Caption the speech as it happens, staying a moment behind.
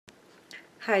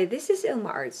Hi, this is Ilma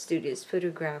Art Studios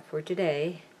photograph for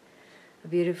today. A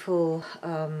beautiful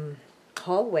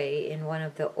hallway in one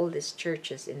of the oldest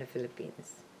churches in the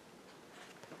Philippines.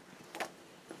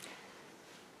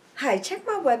 Hi, check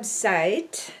my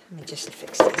website. Let me just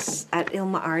fix this at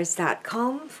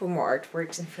ilmaarts.com for more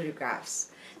artworks and photographs.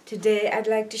 Today I'd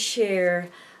like to share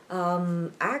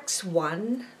Acts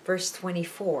 1 verse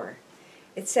 24.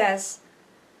 It says,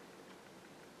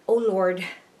 "O Lord,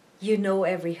 you know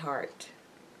every heart."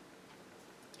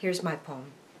 Here's my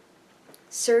poem.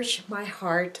 Search my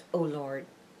heart, O Lord.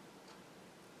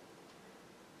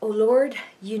 O Lord,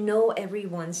 you know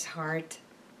everyone's heart.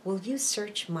 Will you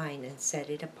search mine and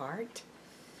set it apart?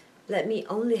 Let me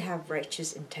only have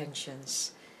righteous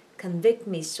intentions. Convict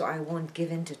me so I won't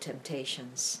give in to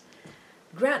temptations.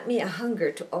 Grant me a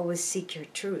hunger to always seek your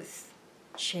truth.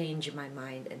 Change my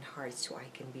mind and heart so I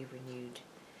can be renewed.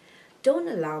 Don't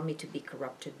allow me to be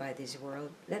corrupted by this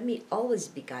world. Let me always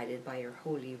be guided by your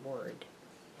holy word.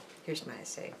 Here's my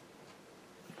essay.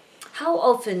 How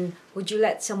often would you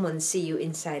let someone see you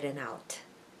inside and out,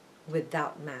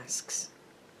 without masks?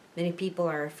 Many people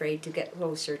are afraid to get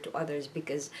closer to others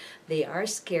because they are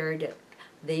scared that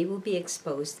they will be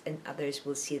exposed and others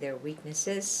will see their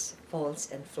weaknesses, faults,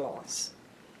 and flaws.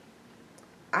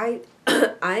 I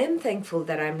am thankful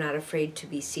that I'm not afraid to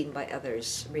be seen by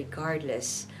others,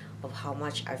 regardless of how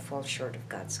much I fall short of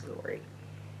God's glory.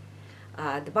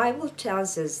 The Bible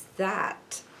tells us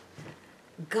that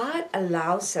God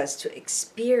allows us to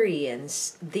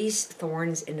experience these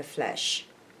thorns in the flesh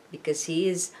because He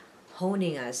is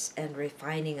honing us and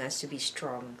refining us to be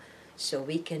strong so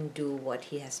we can do what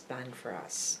He has planned for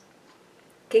us.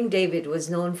 King David was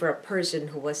known for a person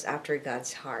who was after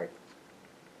God's heart.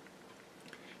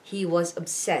 He was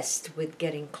obsessed with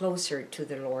getting closer to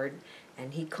the Lord,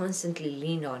 and he constantly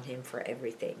leaned on Him for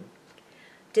everything.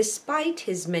 Despite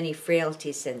his many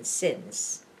frailties and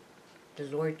sins, the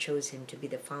Lord chose him to be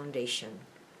the foundation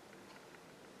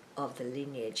of the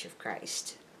lineage of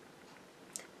Christ.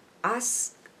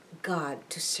 Ask God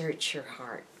to search your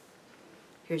heart.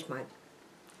 Here's my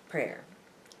prayer.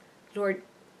 Lord,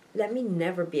 let me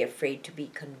never be afraid to be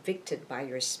convicted by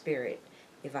your Spirit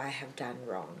if I have done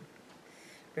wrong.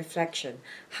 Reflection.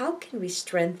 How can we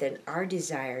strengthen our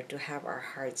desire to have our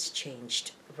hearts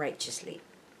changed righteously?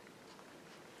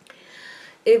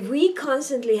 If we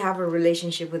constantly have a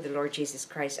relationship with the Lord Jesus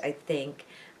Christ, I think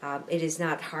it is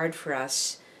not hard for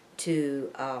us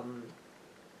to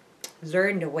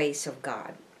learn the ways of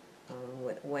God.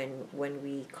 When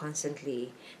we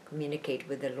constantly communicate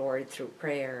with the Lord through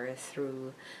prayer,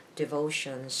 through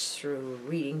devotions, through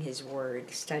reading His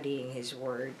Word, studying His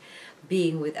Word,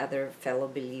 being with other fellow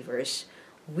believers,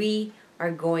 we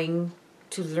are going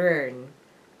to learn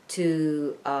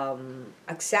to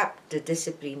accept the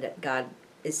discipline that God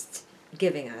is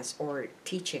giving us or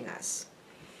teaching us.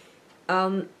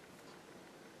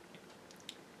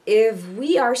 If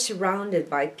we are surrounded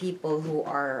by people who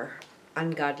are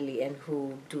ungodly and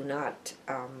who do not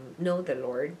know the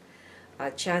Lord,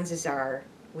 chances are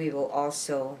we will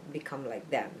also become like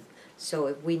them. So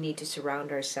if we need to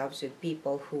surround ourselves with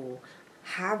people who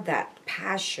have that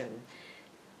passion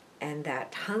and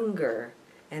that hunger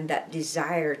and that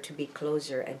desire to be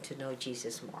closer and to know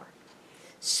Jesus more.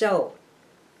 So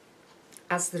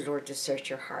ask the Lord to search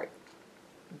your heart,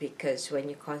 because when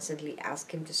you constantly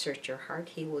ask Him to search your heart,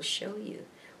 He will show you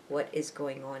what is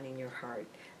going on in your heart.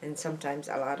 And sometimes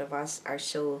a lot of us are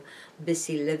so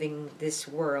busy living this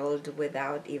world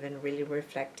without even really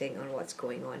reflecting on what's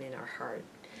going on in our heart.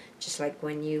 Just like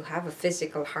when you have a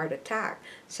physical heart attack,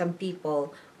 some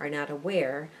people are not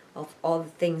aware of all the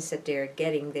things that they're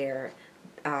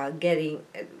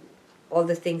all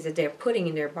the things that they're putting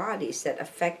in their bodies that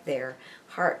affect their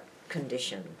heart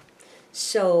condition.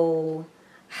 So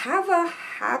have a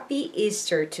happy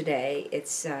Easter today.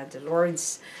 It's the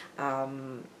Lord's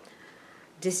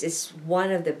this is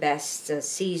one of the best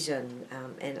season,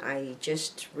 and I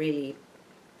just really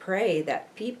pray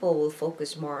that people will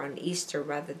focus more on Easter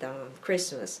rather than on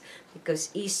Christmas,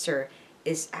 because Easter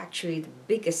is actually the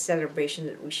biggest celebration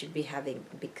that we should be having,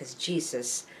 because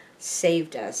Jesus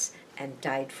saved us and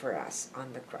died for us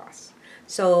on the cross.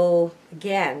 So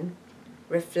again,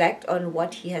 reflect on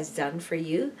what He has done for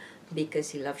you,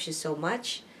 because He loves you so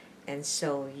much, and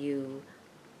so you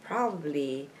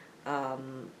probably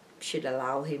should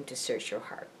allow Him to search your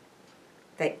heart.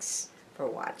 Thanks for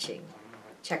watching.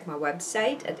 Check my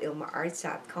website at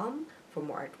ilmaarts.com for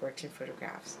more artworks and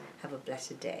photographs. Have a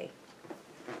blessed day.